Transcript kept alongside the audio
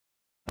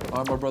All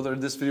right, my brother, in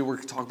this video, we're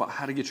going to talk about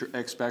how to get your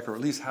ex back, or at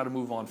least how to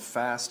move on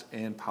fast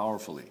and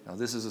powerfully. Now,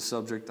 this is a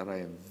subject that I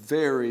am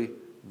very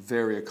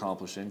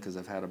accomplished in because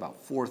I've had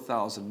about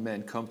 4,000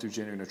 men come through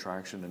Genuine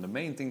Attraction, and the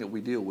main thing that we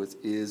deal with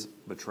is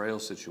betrayal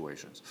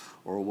situations,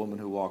 or a woman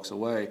who walks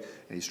away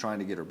and he's trying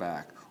to get her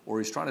back, or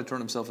he's trying to turn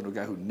himself into a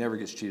guy who never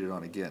gets cheated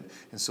on again.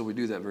 And so we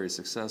do that very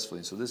successfully.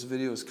 And so this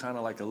video is kind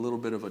of like a little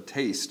bit of a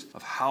taste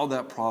of how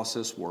that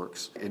process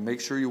works. And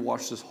make sure you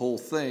watch this whole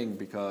thing,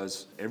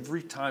 because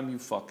every time you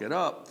fuck it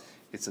up,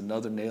 it's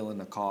another nail in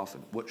the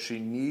coffin. What she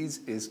needs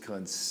is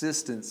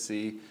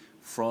consistency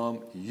from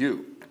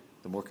you.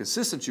 The more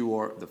consistent you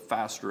are, the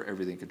faster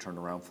everything can turn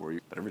around for you.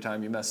 But every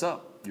time you mess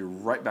up, you're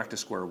right back to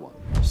square one.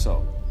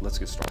 So let's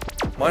get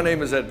started. My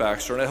name is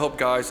Baxter, and I help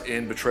guys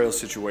in betrayal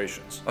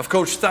situations. I've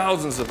coached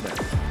thousands of men.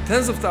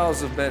 Tens of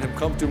thousands of men have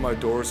come through my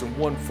doors in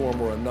one form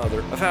or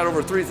another. I've had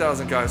over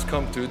 3,000 guys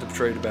come through the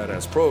Betray to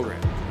Badass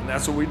program. And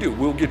that's what we do.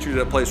 We'll get you to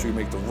that place where you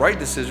make the right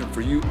decision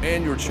for you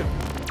and your children.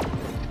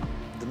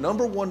 The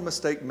number one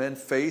mistake men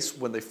face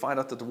when they find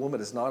out that the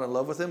woman is not in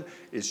love with him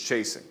is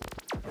chasing.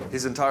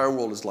 His entire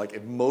world is like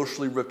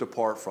emotionally ripped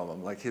apart from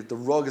him. Like the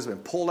rug has been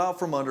pulled out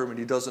from under him and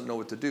he doesn't know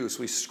what to do.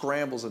 So he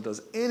scrambles and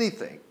does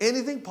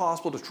anything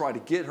possible to try to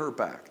get her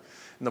back.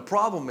 And the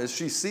problem is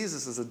she sees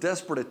this as a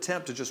desperate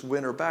attempt to just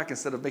win her back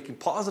instead of making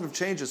positive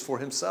changes for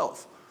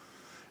himself.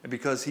 And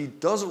because he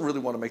doesn't really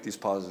want to make these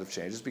positive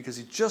changes, because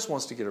he just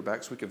wants to get her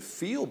back so he can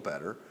feel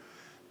better,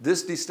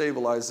 this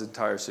destabilizes the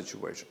entire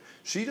situation.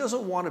 She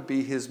doesn't want to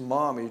be his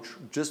mommy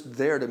just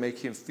there to make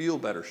him feel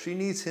better. She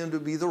needs him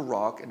to be the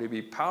rock and to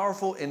be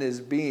powerful in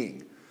his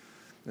being.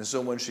 And so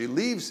when she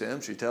leaves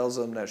him, she tells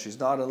him that she's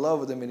not in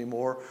love with him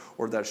anymore,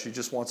 or that she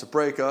just wants a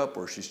breakup,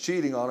 or she's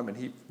cheating on him, and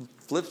he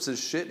flips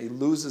his shit and he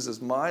loses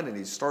his mind and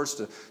he starts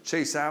to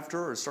chase after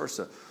her and starts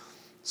to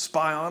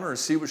spy on her and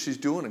see what she's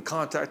doing and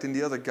contacting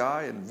the other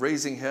guy and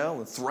raising hell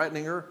and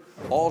threatening her.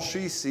 All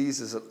she sees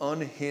is an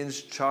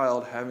unhinged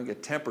child having a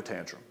temper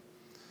tantrum.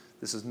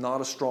 This is not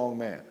a strong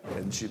man,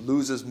 and she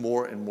loses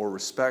more and more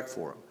respect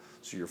for him.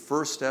 So your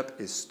first step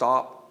is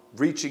stop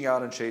reaching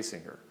out and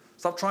chasing her.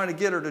 Stop trying to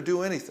get her to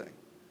do anything.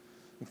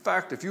 In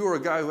fact, if you were a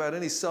guy who had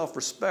any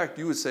self-respect,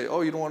 you would say,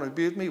 oh, you don't want to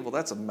be with me? Well,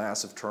 that's a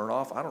massive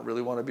turnoff. I don't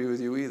really want to be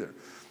with you either.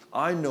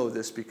 I know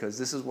this because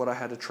this is what I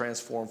had to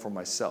transform for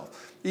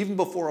myself. Even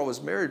before I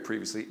was married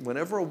previously,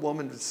 whenever a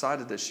woman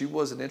decided that she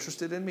wasn't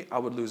interested in me, I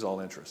would lose all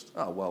interest.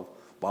 Oh, well,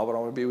 why would I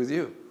want to be with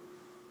you?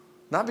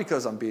 Not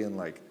because I'm being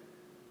like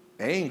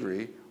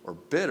angry or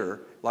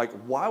bitter. Like,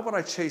 why would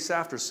I chase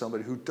after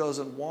somebody who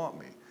doesn't want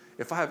me?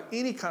 If I have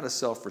any kind of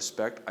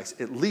self-respect, I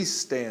at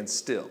least stand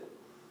still.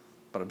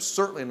 But I'm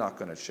certainly not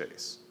going to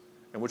chase.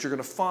 And what you're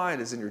going to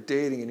find is in your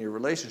dating and your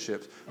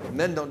relationships,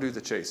 men don't do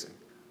the chasing.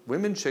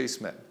 Women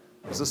chase men.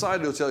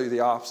 Society will tell you the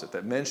opposite,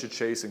 that men should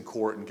chase and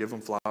court and give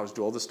them flowers,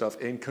 do all this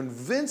stuff, and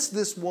convince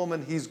this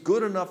woman he's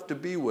good enough to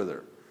be with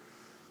her.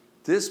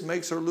 This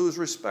makes her lose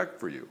respect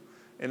for you.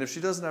 And if she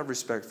doesn't have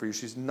respect for you,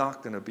 she's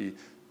not going to be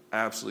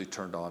absolutely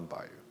turned on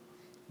by you.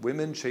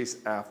 Women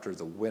chase after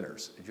the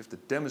winners, and you have to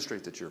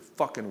demonstrate that you're a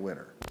fucking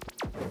winner.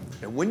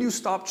 And when you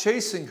stop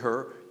chasing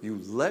her,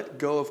 you let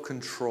go of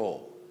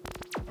control.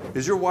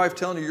 Is your wife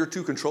telling you you're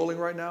too controlling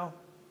right now?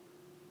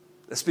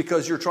 That's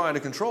because you're trying to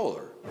control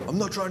her. I'm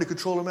not trying to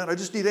control her, man. I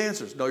just need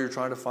answers. No, you're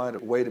trying to find a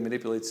way to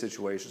manipulate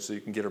situations so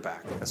you can get her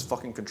back. That's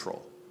fucking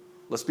control.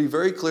 Let's be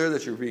very clear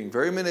that you're being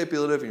very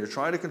manipulative and you're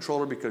trying to control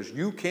her because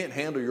you can't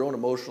handle your own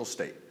emotional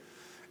state.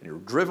 And you're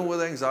driven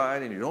with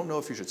anxiety and you don't know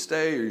if you should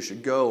stay or you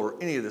should go or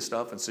any of this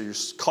stuff. And so you're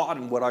caught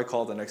in what I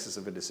call the nexus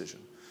of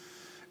indecision.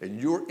 And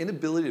your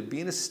inability to be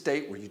in a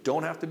state where you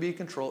don't have to be in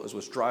control is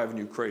what's driving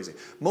you crazy.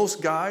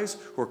 Most guys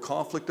who are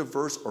conflict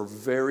averse are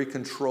very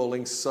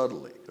controlling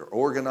subtly. They're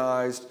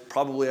organized,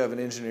 probably have an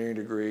engineering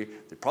degree,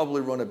 they probably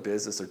run a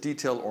business, they're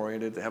detail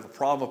oriented, they have a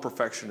problem of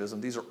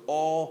perfectionism. These are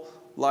all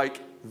like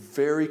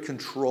very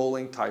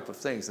controlling type of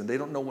things, and they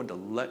don't know when to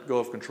let go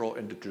of control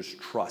and to just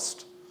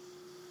trust.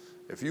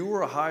 If you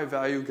were a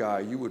high-value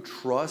guy, you would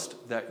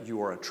trust that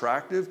you are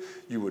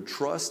attractive, you would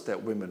trust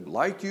that women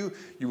like you,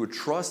 you would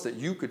trust that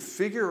you could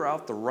figure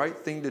out the right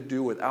thing to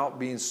do without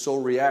being so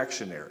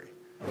reactionary.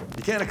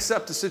 You can't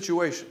accept the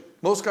situation.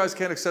 Most guys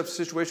can't accept the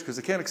situation because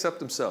they can't accept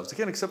themselves. They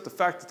can't accept the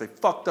fact that they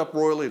fucked up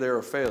royally, they're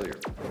a failure.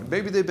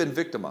 Maybe they've been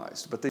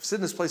victimized, but they sit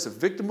in this place of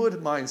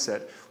victimhood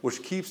mindset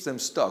which keeps them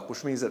stuck,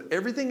 which means that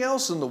everything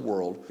else in the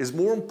world is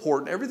more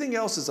important, everything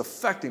else is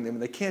affecting them,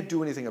 and they can't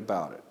do anything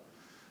about it.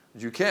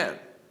 You can.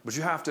 But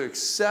you have to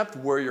accept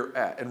where you're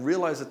at and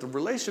realize that the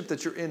relationship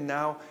that you're in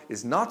now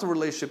is not the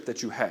relationship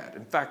that you had.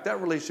 In fact, that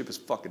relationship is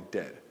fucking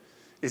dead.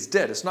 It's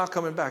dead. It's not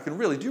coming back. And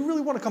really, do you really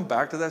want to come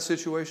back to that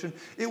situation?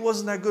 It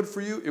wasn't that good for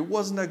you. It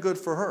wasn't that good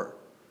for her.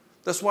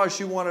 That's why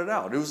she wanted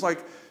out. It was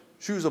like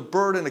she was a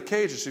bird in a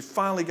cage and she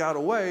finally got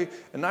away.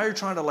 And now you're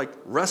trying to like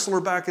wrestle her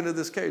back into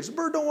this cage. The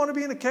bird don't want to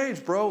be in a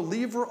cage, bro.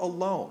 Leave her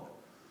alone.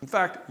 In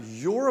fact,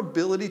 your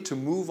ability to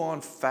move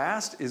on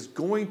fast is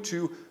going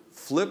to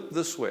flip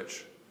the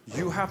switch.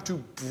 You have to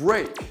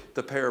break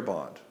the pair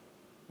bond.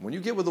 When you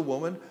get with a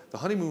woman, the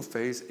honeymoon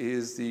phase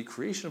is the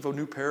creation of a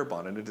new pair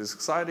bond, and it is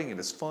exciting and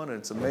it's fun and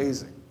it's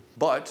amazing.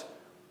 But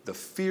the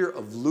fear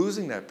of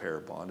losing that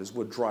pair bond is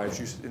what drives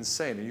you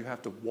insane, and you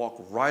have to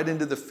walk right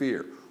into the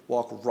fear,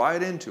 walk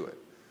right into it.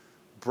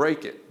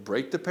 Break it,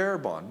 break the pair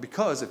bond,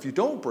 because if you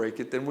don't break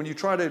it, then when you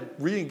try to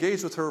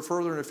re-engage with her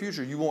further in the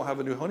future, you won't have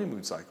a new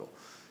honeymoon cycle.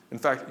 In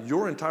fact,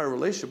 your entire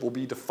relationship will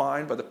be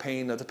defined by the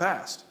pain of the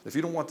past. If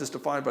you don't want this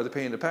defined by the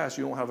pain of the past,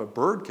 you don't have a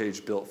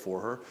birdcage built for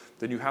her,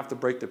 then you have to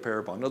break the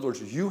pair bond. In other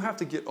words, you have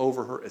to get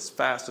over her as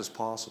fast as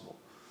possible.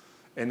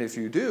 And if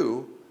you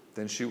do,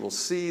 then she will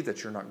see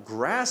that you're not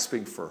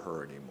grasping for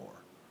her anymore.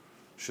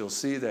 She'll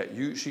see that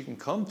she can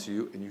come to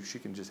you and she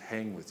can just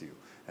hang with you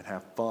and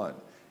have fun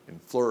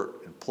and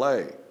flirt and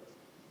play.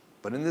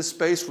 But in this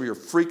space where you're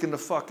freaking the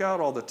fuck out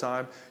all the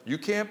time, you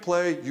can't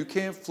play, you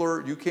can't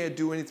flirt, you can't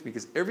do anything,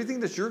 because everything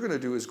that you're going to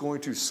do is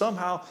going to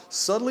somehow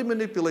subtly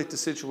manipulate the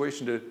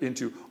situation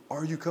into,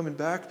 are you coming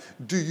back?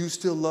 Do you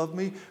still love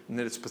me? And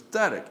then it's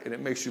pathetic, and it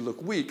makes you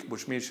look weak,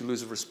 which means she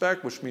loses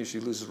respect, which means she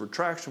loses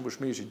retraction,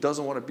 which means she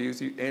doesn't want to be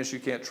with you, and she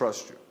can't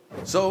trust you.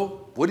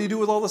 So what do you do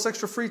with all this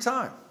extra free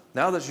time?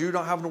 Now that you're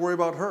not having to worry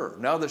about her,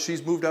 now that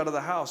she's moved out of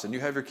the house and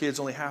you have your kids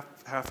only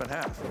half and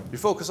half, you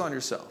focus on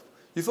yourself.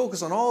 You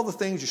focus on all the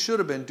things you should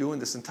have been doing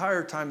this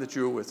entire time that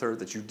you were with her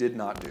that you did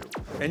not do.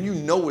 And you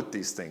know what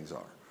these things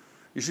are.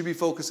 You should be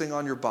focusing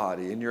on your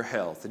body and your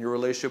health and your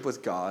relationship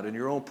with God and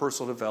your own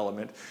personal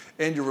development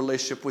and your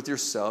relationship with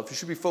yourself. You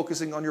should be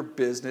focusing on your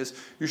business.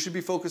 You should be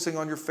focusing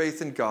on your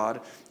faith in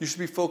God. You should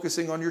be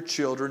focusing on your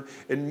children,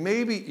 and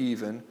maybe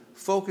even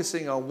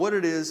focusing on what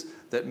it is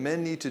that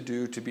men need to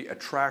do to be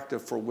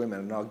attractive for women.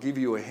 And I'll give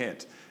you a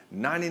hint.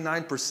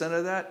 99%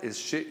 of that is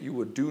shit you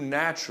would do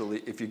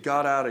naturally if you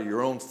got out of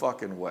your own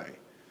fucking way.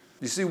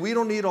 You see, we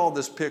don't need all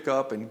this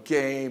pickup and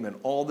game and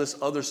all this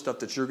other stuff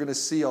that you're going to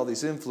see all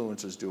these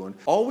influencers doing.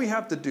 All we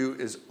have to do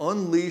is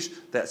unleash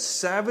that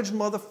savage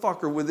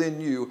motherfucker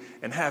within you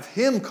and have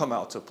him come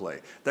out to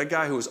play. That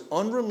guy who is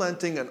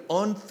unrelenting and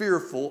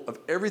unfearful of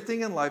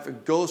everything in life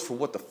and goes for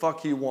what the fuck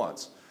he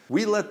wants.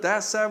 We let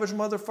that savage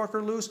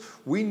motherfucker loose,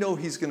 we know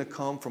he's going to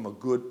come from a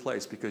good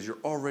place, because you're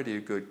already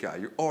a good guy.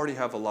 You already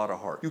have a lot of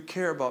heart. You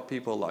care about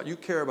people a lot. You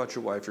care about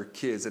your wife, your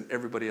kids, and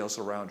everybody else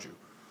around you.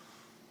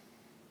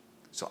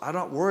 So I'm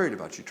not worried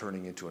about you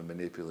turning into a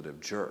manipulative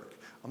jerk.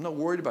 I'm not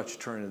worried about you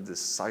turning into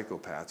this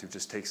psychopath who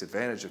just takes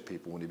advantage of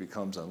people when he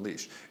becomes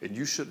unleashed. And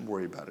you shouldn't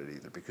worry about it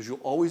either, because you'll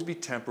always be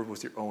tempered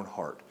with your own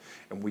heart.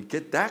 And we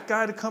get that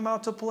guy to come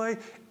out to play,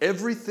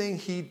 everything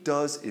he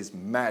does is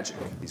magic.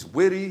 He's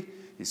witty.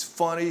 He's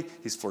funny,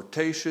 he's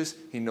flirtatious,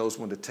 he knows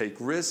when to take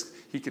risks,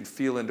 he can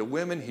feel into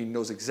women, he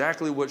knows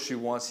exactly what she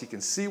wants, he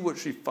can see what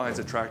she finds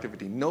attractive, and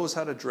he knows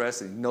how to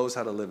dress, and he knows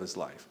how to live his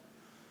life.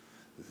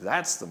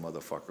 That's the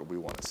motherfucker we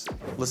want to see.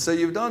 Let's say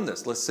you've done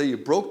this. Let's say you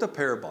broke the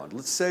pair bond.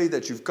 Let's say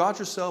that you've got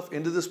yourself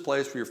into this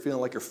place where you're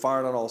feeling like you're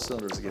firing on all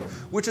cylinders again,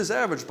 which is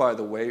average, by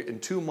the way, in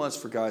 2 months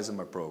for guys in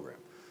my program.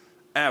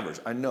 Average,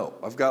 I know.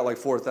 I've got like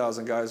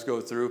 4,000 guys go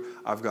through.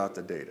 I've got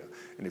the data.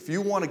 And if you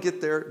want to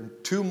get there in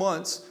 2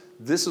 months,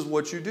 this is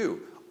what you do.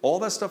 All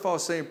that stuff I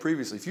was saying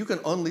previously, if you can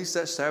unleash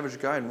that savage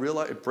guy and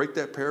realize and break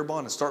that pair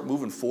bond and start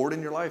moving forward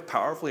in your life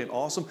powerfully and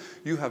awesome,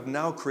 you have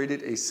now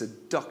created a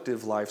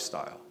seductive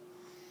lifestyle.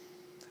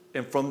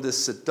 And from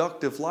this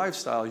seductive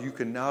lifestyle, you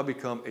can now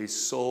become a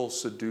soul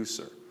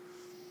seducer.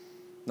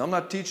 Now, I'm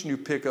not teaching you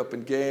pickup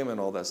and game and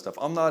all that stuff.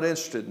 I'm not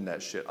interested in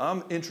that shit.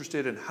 I'm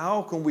interested in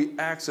how can we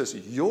access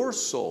your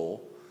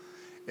soul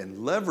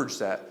and leverage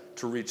that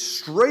to reach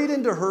straight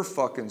into her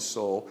fucking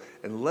soul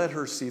and let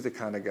her see the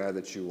kind of guy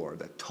that you are,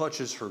 that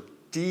touches her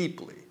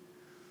deeply.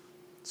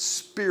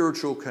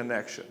 Spiritual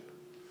connection.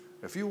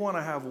 If you want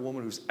to have a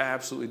woman who's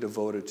absolutely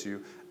devoted to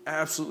you,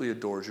 absolutely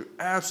adores you,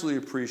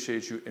 absolutely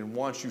appreciates you, and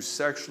wants you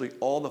sexually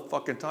all the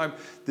fucking time,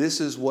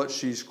 this is what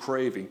she's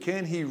craving.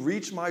 Can he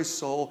reach my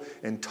soul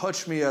and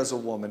touch me as a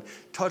woman,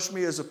 touch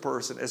me as a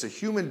person, as a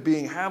human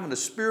being, having a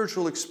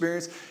spiritual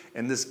experience,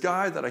 and this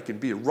guy that I can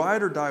be a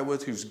ride or die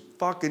with who's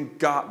fucking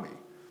got me.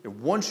 And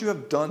once you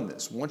have done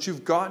this, once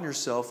you've gotten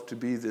yourself to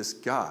be this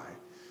guy,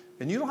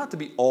 and you don't have to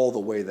be all the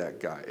way that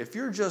guy. If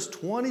you're just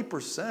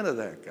 20% of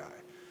that guy,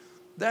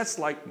 that's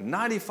like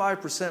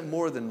 95%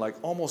 more than like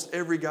almost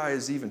every guy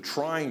is even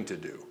trying to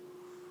do.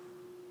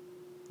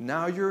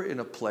 Now you're in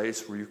a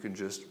place where you can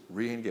just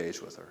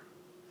re-engage with her.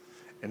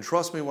 And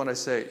trust me when I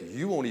say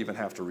you won't even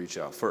have to reach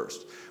out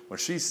first. When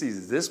she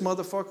sees this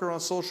motherfucker on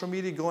social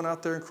media going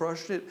out there and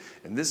crushing it,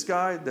 and this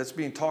guy that's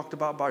being talked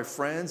about by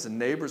friends and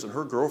neighbors, and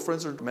her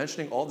girlfriends are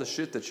mentioning all the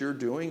shit that you're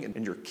doing,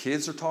 and your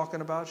kids are talking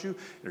about you, and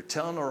they're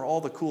telling her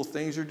all the cool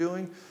things you're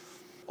doing,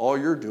 all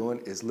you're doing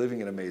is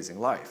living an amazing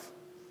life.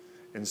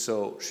 And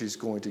so she's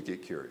going to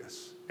get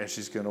curious, and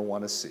she's going to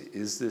want to see,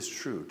 is this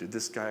true? Did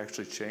this guy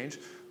actually change?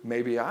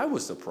 Maybe I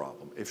was the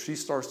problem. If she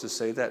starts to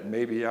say that,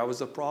 maybe I was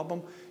the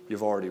problem,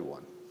 you've already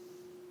won.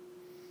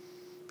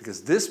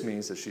 Because this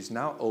means that she's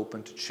now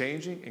open to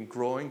changing and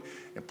growing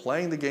and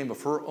playing the game of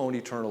her own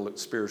eternal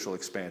spiritual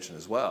expansion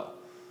as well.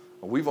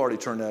 Well, we've already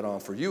turned that on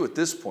for you at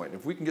this point.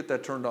 If we can get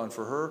that turned on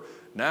for her,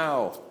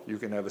 now you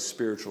can have a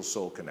spiritual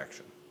soul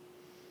connection.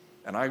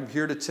 And I'm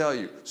here to tell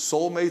you,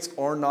 soulmates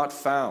are not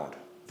found.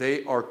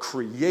 They are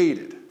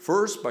created.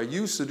 First, by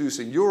you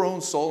seducing your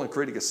own soul and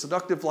creating a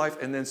seductive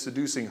life, and then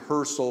seducing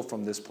her soul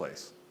from this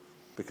place.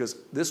 Because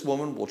this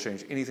woman will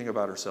change anything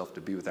about herself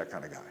to be with that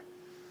kind of guy.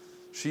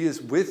 She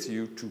is with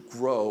you to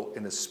grow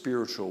in a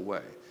spiritual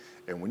way.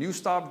 And when you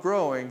stop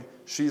growing,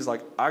 she's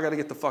like, I got to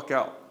get the fuck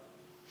out.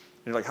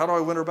 And you're like, how do I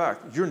win her back?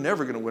 You're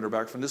never going to win her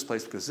back from this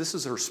place, because this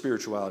is her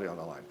spirituality on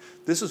the line.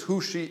 This is who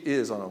she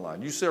is on the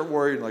line. You start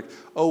worrying like,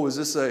 oh, is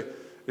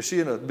she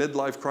in a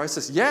midlife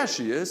crisis? Yeah,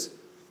 she is.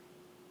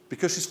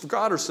 Because she's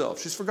forgot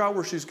herself. She's forgot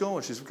where she's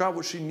going. She's forgot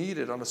what she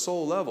needed on a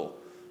soul level.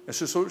 And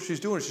so what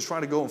she's doing is she's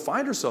trying to go and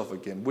find herself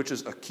again, which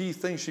is a key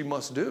thing she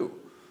must do.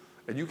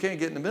 And you can't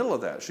get in the middle of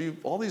that.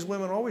 All these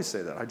women always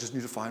say that. I just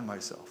need to find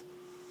myself.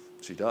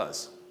 She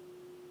does.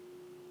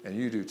 And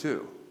you do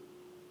too.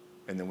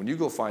 And then when you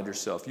go find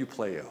yourself, you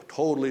play a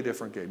totally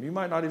different game. You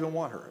might not even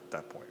want her at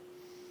that point.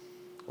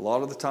 A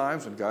lot of the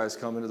times when guys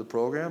come into the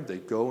program, they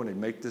go and they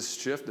make this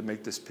shift, they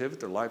make this pivot.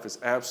 Their life is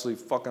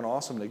absolutely fucking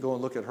awesome. They go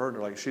and look at her and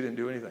they're like, she didn't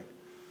do anything.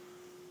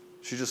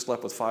 She just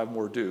slept with 5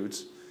 more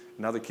dudes. And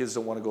now the kids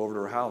don't want to go over to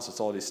her house.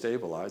 It's all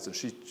destabilized. And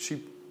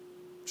she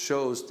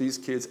shows these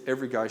kids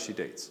every guy she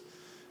dates.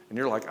 And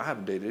you're like, I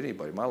haven't dated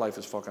anybody. My life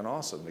is fucking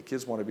awesome. The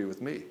kids want to be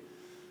with me.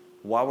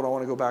 Why would I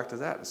want to go back to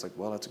that? It's like,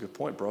 well, that's a good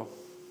point, bro.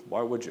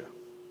 Why would you?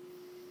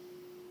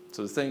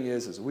 So the thing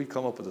is we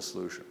come up with a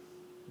solution.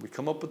 We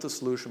come up with the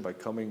solution by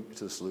coming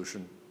to the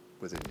solution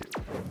within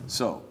you.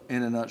 So,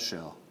 in a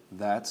nutshell,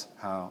 that's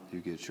how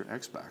you get your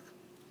ex back.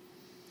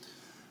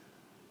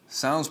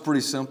 Sounds pretty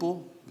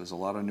simple. There's a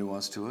lot of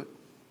nuance to it.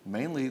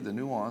 Mainly, the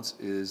nuance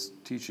is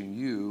teaching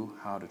you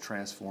how to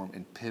transform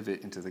and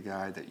pivot into the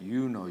guy that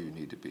you know you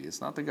need to be.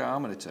 It's not the guy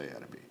I'm going to tell you how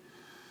to be.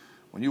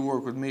 When you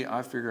work with me,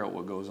 I figure out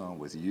what goes on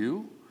with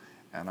you,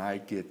 and I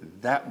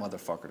get that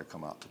motherfucker to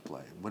come out to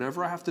play.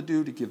 Whatever I have to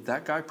do to give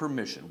that guy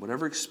permission,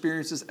 whatever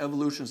experiences,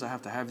 evolutions I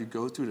have to have you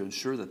go through to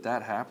ensure that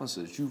that happens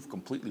so that you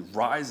completely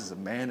rise as a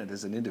man and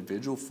as an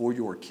individual for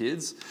your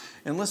kids.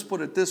 And let's put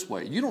it this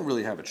way, you don't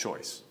really have a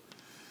choice.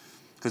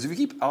 Because if you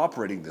keep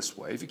operating this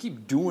way, if you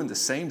keep doing the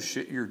same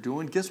shit you're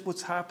doing, guess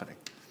what's happening?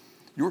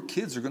 Your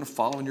kids are going to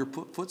follow in your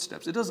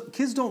footsteps.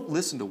 Kids don't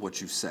listen to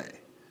what you say.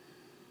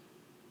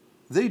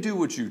 They do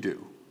what you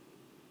do.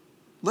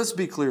 Let's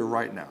be clear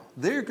right now.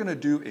 They're going to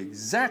do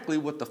exactly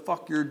what the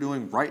fuck you're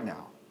doing right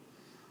now.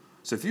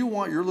 So if you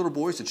want your little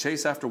boys to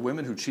chase after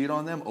women who cheat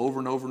on them over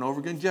and over and over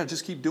again, yeah,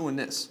 just keep doing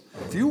this.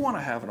 If you want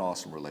to have an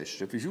awesome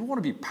relationship, if you want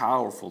to be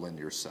powerful in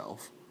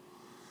yourself,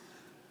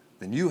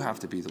 then you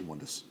have to be the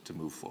one to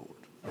move forward.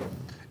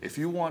 If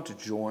you want to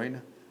join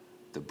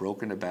the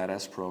Broken to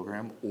Badass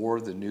program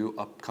or the new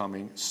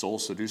upcoming Soul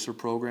Seducer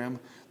program,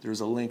 there's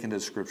a link in the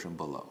description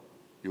below.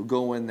 You'll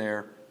go in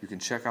there, you can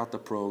check out the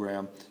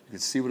program, you can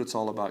see what it's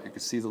all about, you can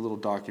see the little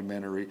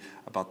documentary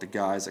about the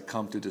guys that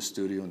come through the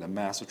studio and the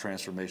massive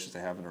transformations they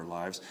have in their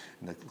lives,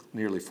 and the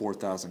nearly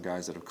 4,000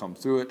 guys that have come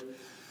through it.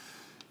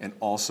 And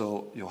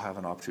also, you'll have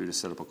an opportunity to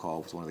set up a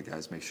call with one of the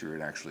guys, make sure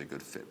you're actually a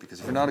good fit. Because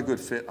if you're not a good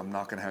fit, I'm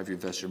not gonna have you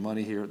invest your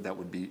money here. That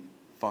would be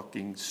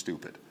fucking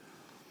stupid.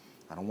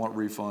 I don't want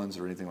refunds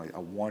or anything like that.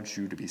 I want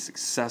you to be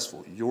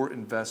successful. Your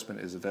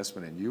investment is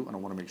investment in you, and I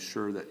want to make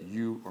sure that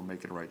you are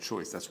making the right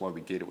choice. That's why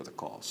we gate it with a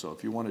call. So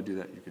if you want to do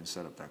that, you can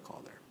set up that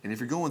call there. And if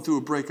you're going through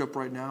a breakup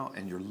right now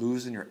and you're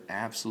losing your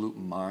absolute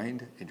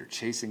mind and you're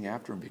chasing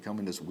after and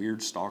becoming this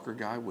weird stalker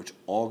guy, which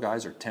all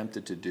guys are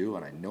tempted to do,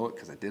 and I know it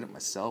because I did it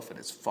myself and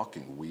it's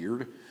fucking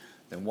weird,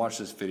 then watch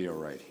this video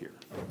right here.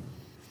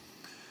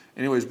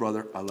 Anyways,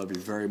 brother, I love you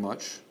very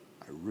much.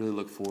 I really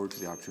look forward to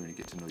the opportunity to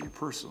get to know you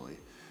personally.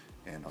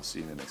 And I'll see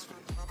you in the next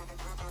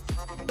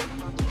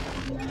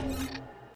video.